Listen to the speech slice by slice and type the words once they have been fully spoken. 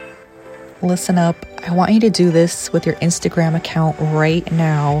listen up. I want you to do this with your Instagram account right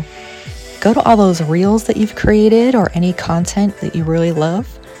now. Go to all those reels that you've created or any content that you really love.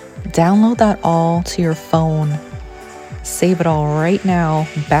 Download that all to your phone. Save it all right now.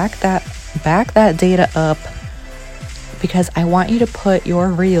 Back that data up, because I want you to put your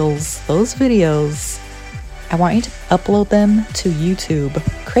reels, those videos, I want you to upload them to YouTube.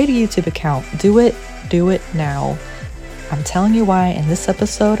 Create a YouTube account. Do it now. I'm telling you why in this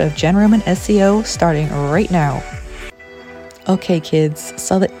episode of Jen Ruman SEO, starting right now. Okay, kids,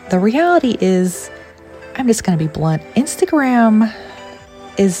 so the reality is, I'm just going to be blunt. Instagram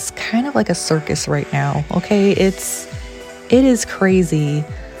is kind of like a circus right now, okay? It is crazy.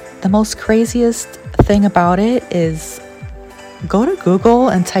 The most craziest thing about it is, go to Google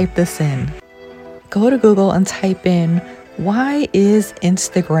and type this in. Go to Google and type in, why is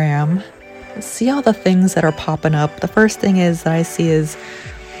Instagram? See all the things that are popping up. The first thing that I see is,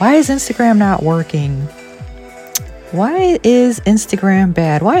 why is Instagram not working? Why is Instagram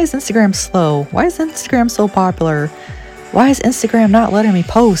bad? Why is Instagram slow? Why is Instagram so popular? Why is Instagram not letting me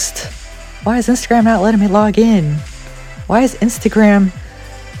post? Why is Instagram not letting me log in? Why is Instagram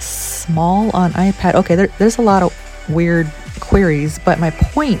small on iPad? Okay, there's a lot of weird queries, but my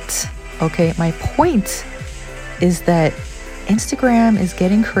point is that Instagram is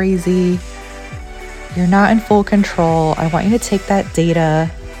getting crazy. You're not in full control. I want you to take that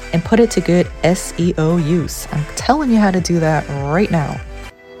data and put it to good SEO use. I'm telling you how to do that right now.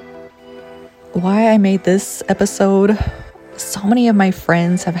 Why I made this episode, so many of my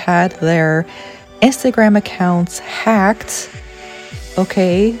friends have had their Instagram accounts hacked.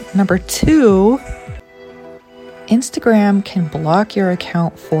 Okay, number 2, Instagram can block your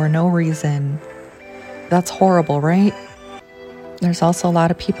account for no reason. That's horrible, right? There's also a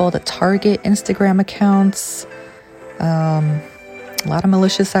lot of people that target Instagram accounts. A lot of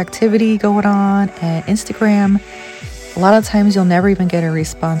malicious activity going on, and Instagram, a lot of times you'll never even get a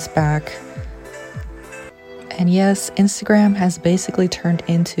response back. And yes, Instagram has basically turned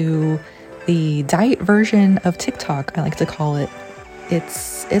into the diet version of TikTok, I like to call it.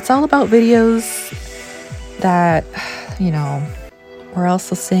 It's all about videos that, we're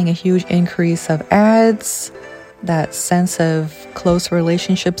also seeing a huge increase of ads. That sense of close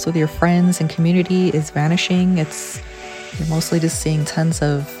relationships with your friends and community is vanishing. You're mostly just seeing tons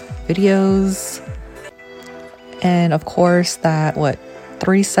of videos. And of course, that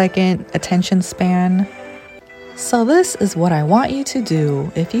 3-second attention span. So this is what I want you to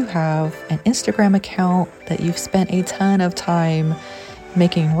do if you have an Instagram account that you've spent a ton of time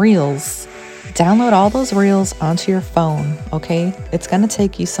making reels. Download all those reels onto your phone, okay? It's gonna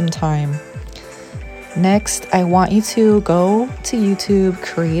take you some time. Next, I want you to go to YouTube,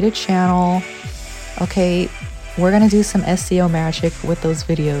 create a channel. Okay, we're gonna do some SEO magic with those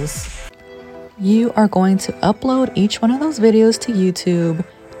videos. You are going to upload each one of those videos to YouTube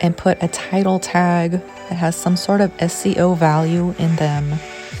and put a title tag that has some sort of SEO value in them.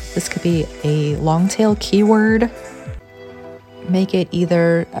 This could be a long tail keyword. Make it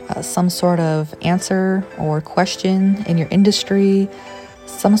either some sort of answer or question in your industry,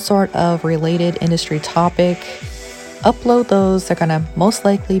 some sort of related industry topic. Upload those. They're gonna most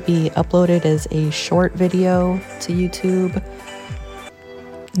likely be uploaded as a short video to YouTube.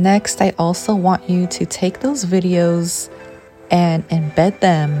 Next, I also want you to take those videos and embed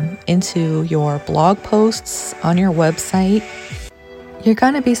them into your blog posts on your website. You're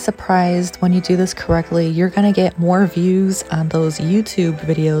gonna be surprised when you do this correctly. You're gonna get more views on those YouTube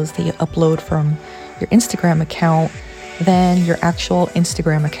videos that you upload from your Instagram account than your actual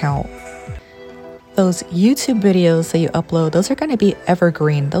Instagram account. Those YouTube videos that you upload, those are going to be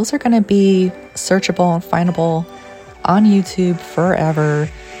evergreen. Those are going to be searchable and findable on YouTube forever.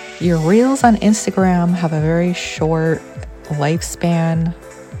 Your reels on Instagram have a very short lifespan.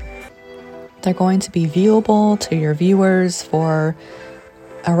 They're going to be viewable to your viewers for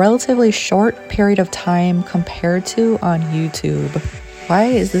a relatively short period of time compared to on YouTube. Why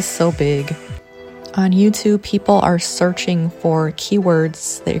is this so big? On YouTube, people are searching for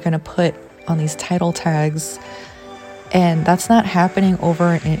keywords that you're going to put on these title tags, and that's not happening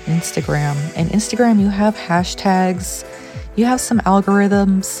over in Instagram. In Instagram, you have hashtags, you have some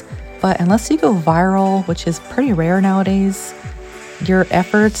algorithms, but unless you go viral, which is pretty rare nowadays, your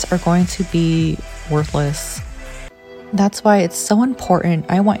efforts are going to be worthless. That's why it's so important.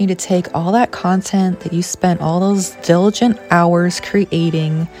 I want you to take all that content that you spent all those diligent hours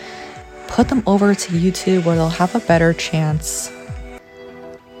creating, put them over to YouTube where they'll have a better chance.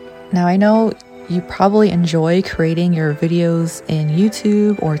 Now, I know you probably enjoy creating your videos in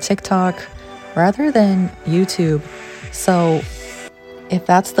YouTube or TikTok rather than YouTube. So If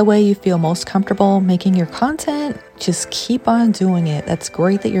that's the way you feel most comfortable making your content, just keep on doing it. That's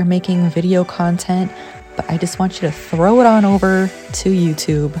great that you're making video content, but I just want you to throw it on over to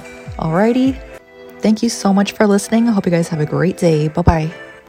YouTube. Alrighty? Thank you so much for listening. I hope you guys have a great day. Bye-bye.